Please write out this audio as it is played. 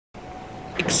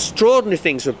extraordinary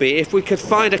things would be if we could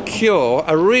find a cure,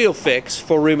 a real fix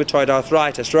for rheumatoid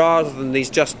arthritis, rather than these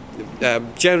just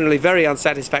generally very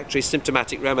unsatisfactory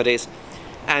symptomatic remedies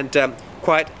and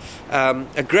quite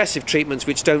aggressive treatments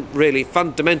which don't really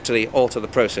fundamentally alter the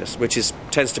process, which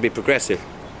tends to be progressive.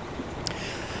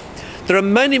 There are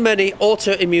many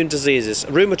autoimmune diseases,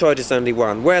 rheumatoid is only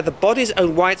one, where the body's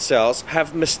own white cells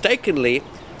have mistakenly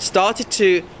started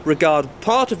to regard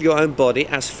part of your own body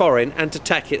as foreign and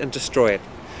attack it and destroy it,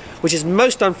 which is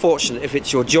most unfortunate if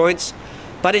it's your joints.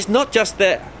 But it's not just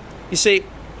there. You see,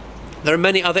 there are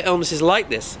many other illnesses like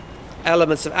this.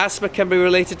 Elements of asthma can be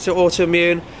related to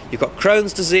autoimmune. You've got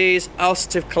Crohn's disease,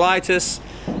 ulcerative colitis.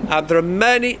 There are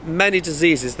many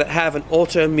diseases that have an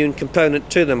autoimmune component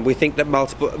to them. We think that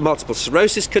multiple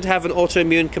sclerosis could have an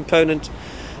autoimmune component,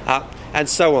 and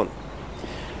so on.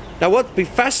 Now, what would be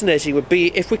fascinating would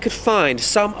be if we could find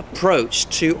some approach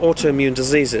to autoimmune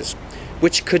diseases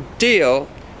which could deal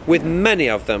with many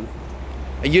of them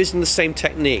using the same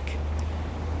technique.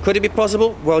 Could it be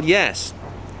possible? Well, yes.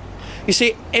 You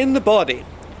see, in the body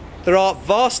there are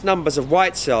vast numbers of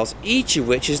white cells, each of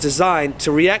which is designed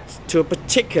to react to a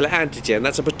particular antigen,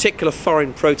 that's a particular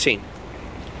foreign protein.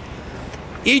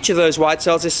 Each of those white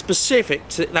cells is specific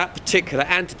to that particular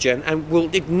antigen and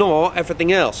will ignore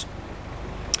everything else.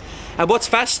 And what's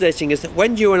fascinating is that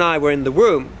when you and I were in the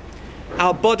womb,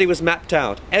 our body was mapped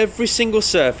out. Every single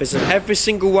surface of every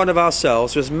single one of our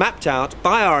cells was mapped out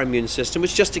by our immune system,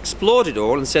 which just explored it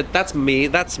all and said, that's me,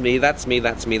 that's me, that's me,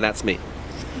 that's me, that's me.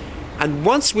 And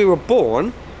once we were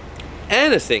born,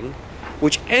 anything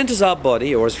which enters our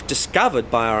body or is discovered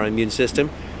by our immune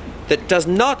system that does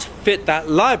not fit that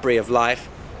library of life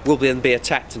will then be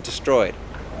attacked and destroyed.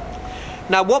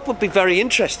 Now, what would be very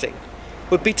interesting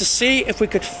would be to see if we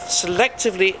could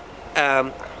selectively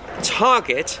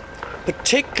target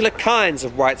particular kinds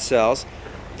of white cells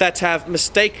that have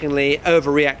mistakenly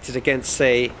overreacted against,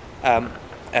 say,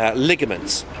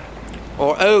 ligaments,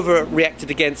 or overreacted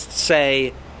against,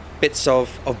 say, bits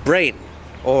of brain,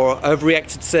 or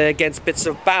overreacted, say, against bits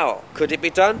of bowel. Could it be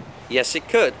done? Yes, it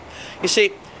could. You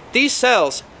see, these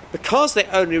cells, because they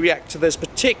only react to those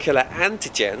particular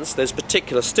antigens, those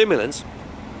particular stimulants,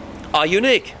 are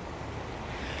unique.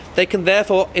 They can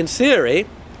therefore, in theory,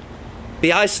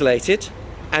 be isolated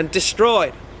and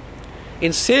destroyed.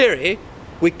 In theory,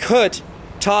 we could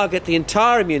target the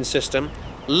entire immune system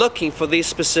looking for these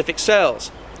specific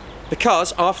cells,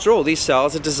 because, after all, these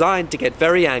cells are designed to get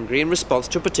very angry in response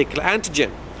to a particular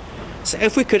antigen. So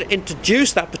if we could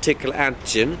introduce that particular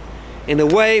antigen in a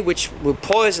way which will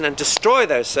poison and destroy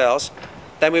those cells,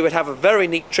 then we would have a very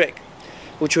neat trick,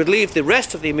 which would leave the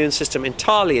rest of the immune system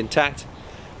entirely intact,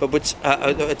 but which,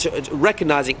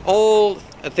 recognizing all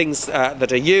things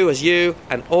that are you as you,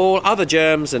 and all other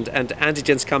germs and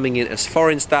antigens coming in as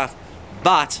foreign stuff,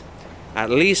 but at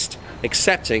least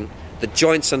accepting the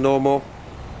joints are normal,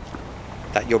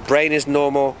 that your brain is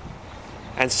normal,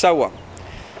 and so on.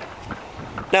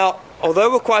 Now,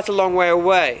 although we're quite a long way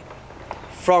away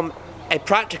from a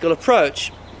practical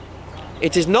approach,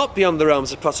 it is not beyond the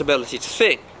realms of possibility to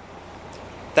think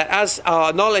that as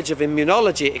our knowledge of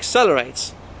immunology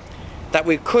accelerates, that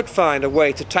we could find a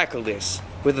way to tackle this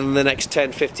within the next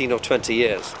 10, 15 or 20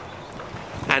 years.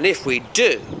 And if we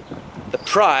do, the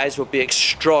prize will be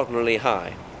extraordinarily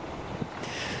high.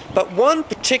 But one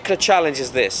particular challenge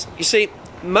is this. You see,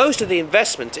 most of the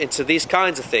investment into these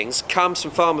kinds of things comes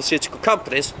from pharmaceutical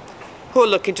companies who are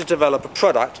looking to develop a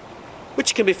product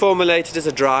which can be formulated as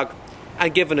a drug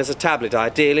and given as a tablet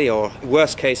ideally, or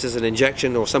worst case as an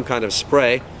injection or some kind of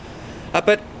spray.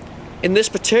 But in this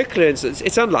particular instance,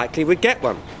 it's unlikely we'd get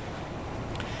one.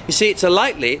 You see, it's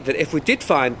unlikely that if we did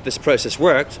find this process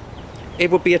worked, it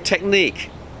would be a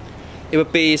technique. It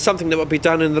would be something that would be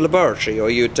done in the laboratory, or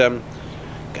you'd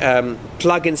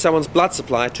plug in someone's blood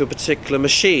supply to a particular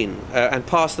machine and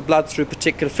pass the blood through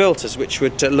particular filters which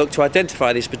would look to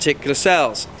identify these particular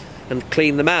cells and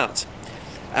clean them out.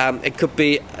 It could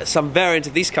be some variant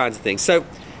of these kinds of things. So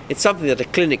it's something that a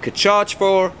clinic could charge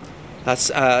for.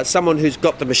 Someone who's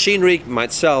got the machinery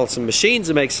might sell some machines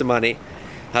and make some money.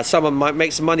 Someone might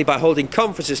make some money by holding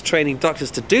conferences training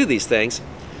doctors to do these things.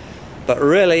 But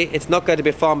really, it's not going to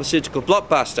be a pharmaceutical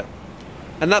blockbuster.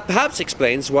 And that perhaps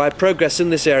explains why progress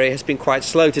in this area has been quite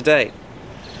slow to date.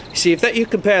 You see, if you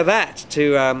compare that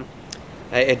to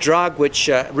a drug which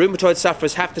rheumatoid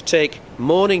sufferers have to take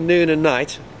morning, noon and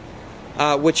night,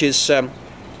 which is going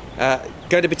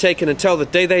to be taken until the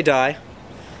day they die,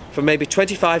 for maybe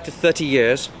 25 to 30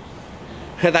 years,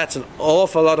 that's an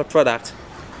awful lot of product.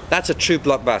 That's a true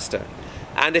blockbuster.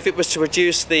 And if it was to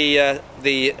reduce the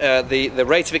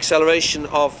rate of acceleration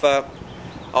of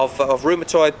of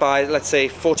rheumatoid by, let's say,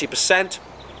 40%,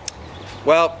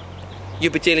 well,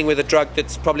 you'll be dealing with a drug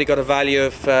that's probably got a value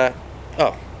of,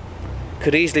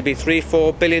 could easily be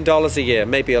 $3-4 billion a year,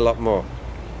 maybe a lot more.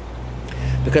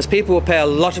 Because people will pay a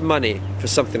lot of money for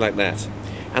something like that.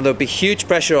 And there'll be huge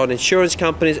pressure on insurance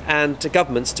companies and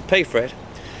governments to pay for it,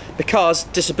 because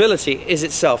disability is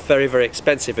itself very, very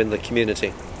expensive in the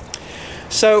community.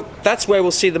 So that's where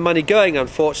we'll see the money going,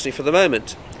 unfortunately, for the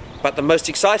moment. But the most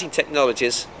exciting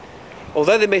technologies,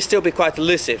 although they may still be quite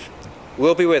elusive,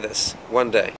 will be with us one day.